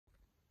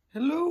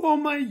Hello all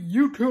my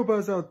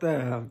YouTubers out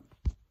there.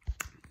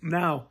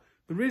 Now,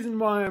 the reason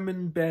why I'm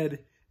in bed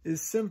is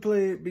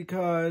simply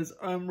because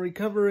I'm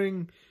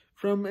recovering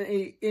from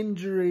a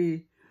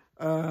injury.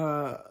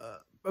 Apparently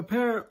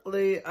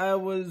I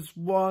was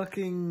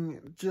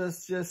walking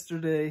just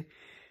yesterday.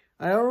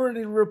 I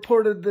already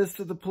reported this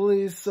to the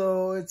police,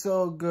 so it's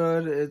all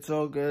good. It's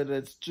all good.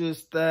 It's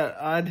just that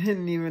I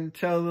didn't even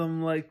tell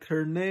them like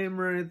her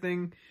name or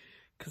anything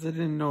because I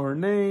didn't know her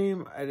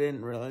name. I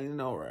didn't really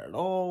know her at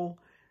all.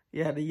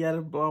 Yada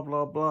yada blah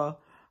blah blah.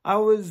 I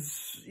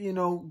was,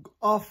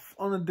 off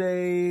on a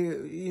day,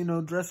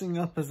 dressing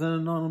up as an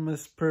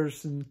anonymous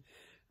person,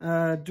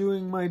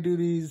 doing my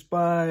duties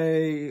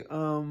by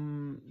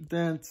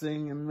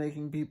dancing and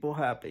making people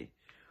happy.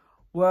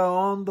 Well,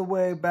 on the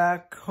way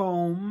back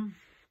home,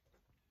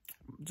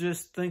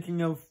 just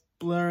thinking of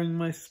blaring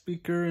my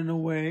speaker in a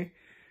way,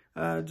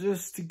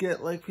 just to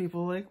get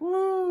people like,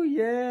 whoa,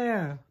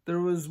 yeah. There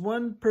was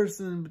one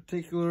person in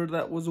particular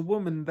that was a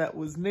woman that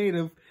was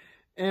native.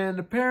 And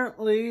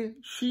apparently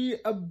she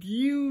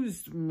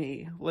abused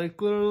me,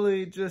 like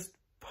literally just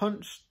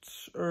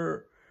punched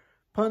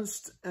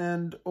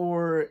and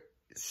or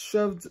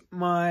shoved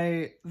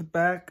the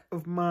back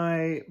of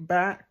my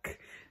back,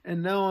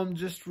 and now I'm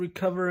just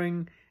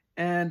recovering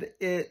and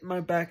my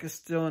back is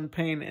still in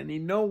pain. And you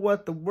know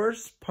what the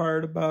worst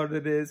part about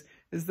it is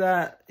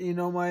that,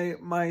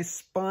 my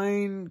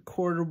spine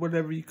cord or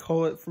whatever you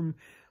call it from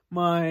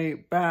my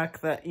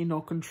back that,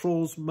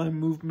 controls my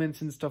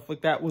movements and stuff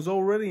like that was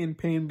already in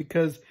pain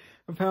because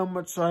of how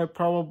much I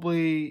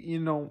probably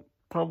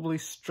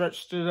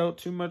stretched it out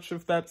too much,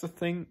 if that's a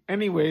thing.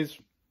 Anyways,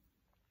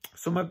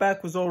 so my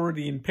back was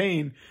already in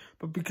pain,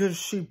 but because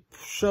she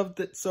shoved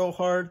it so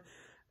hard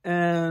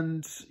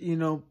and,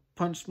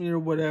 punched me or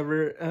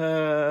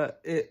whatever,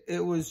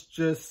 it was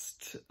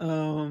just,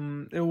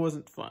 it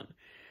wasn't fun.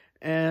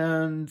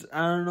 And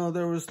I don't know,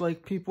 there was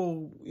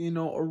people,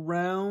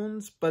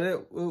 around,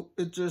 but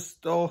it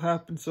just all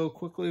happened so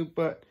quickly.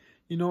 But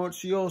you know what,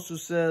 she also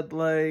said,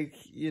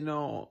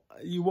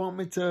 you want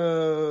me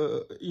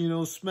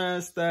to,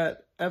 smash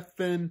that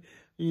effing,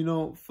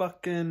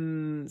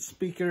 fucking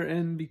speaker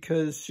in,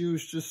 because she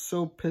was just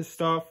so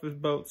pissed off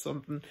about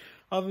something.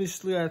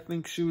 Obviously, I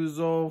think she was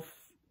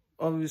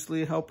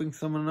obviously helping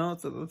someone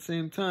else at the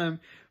same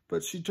time.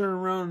 But she turned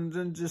around and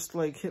then just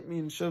hit me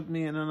and shoved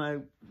me, and then I,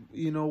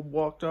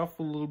 walked off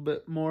a little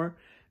bit more.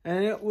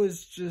 And it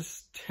was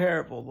just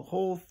terrible. The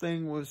whole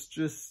thing was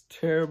just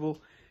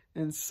terrible.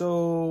 And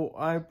so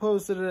I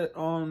posted it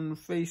on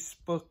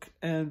Facebook,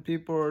 and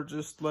people are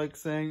just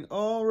saying,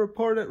 oh,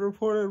 report it,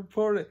 report it,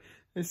 report it.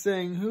 They're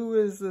saying, who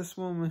is this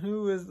woman?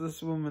 Who is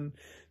this woman?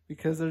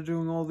 Because they're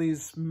doing all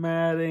these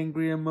mad,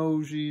 angry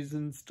emojis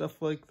and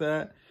stuff like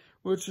that.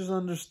 Which is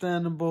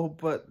understandable,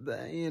 but,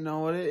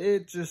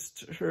 it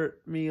just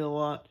hurt me a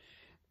lot.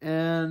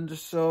 And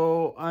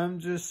so I'm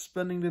just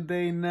spending the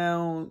day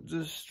now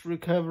just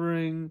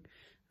recovering,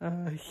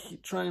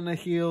 trying to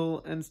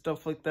heal and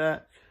stuff like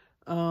that.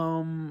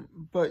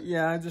 But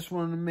yeah, I just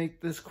wanted to make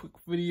this quick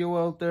video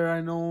out there.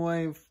 I know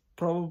I've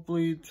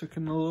probably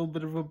taken a little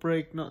bit of a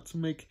break not to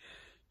make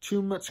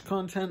too much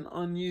content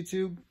on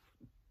YouTube,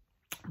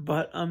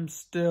 but I'm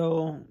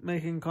still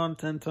making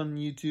content on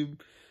YouTube.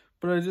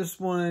 But I just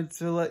wanted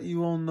to let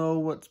you all know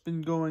what's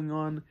been going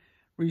on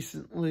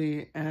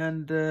recently.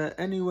 And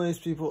anyways,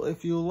 people,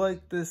 if you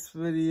like this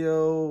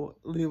video,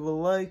 leave a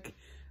like,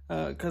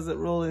 because it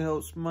really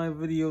helps my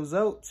videos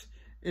out.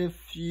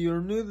 If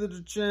you're new to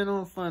the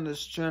channel, find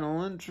this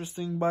channel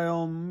interesting, by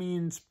all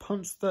means,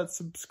 punch that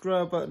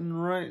subscribe button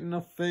right in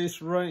the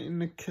face, right in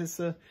the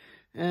kisser,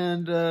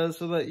 and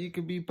so that you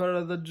can be part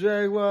of the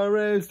Jaguar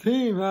Raves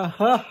team. Ha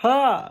ha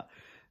ha!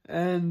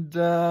 And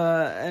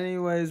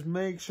anyways,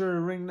 make sure to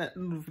ring that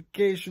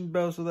notification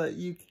bell so that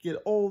you can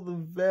get all the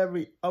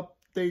very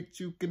updates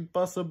you can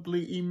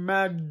possibly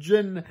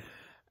imagine.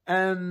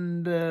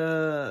 And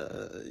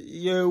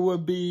you will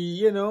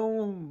be,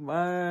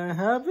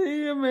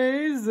 happy,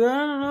 amazed, I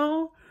don't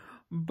know.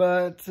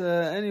 But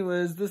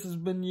anyways, this has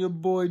been your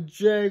boy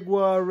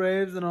Jaguar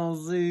Raves, and I'll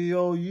see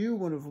all you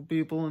wonderful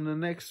people in the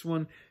next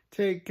one.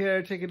 Take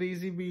care, take it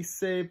easy, be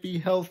safe, be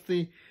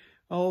healthy,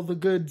 all the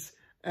goods.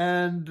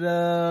 And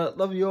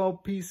love you all.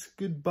 Peace.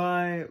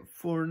 Goodbye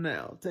for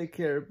now. Take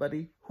care,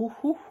 buddy. Hoo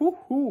hoo hoo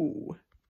hoo.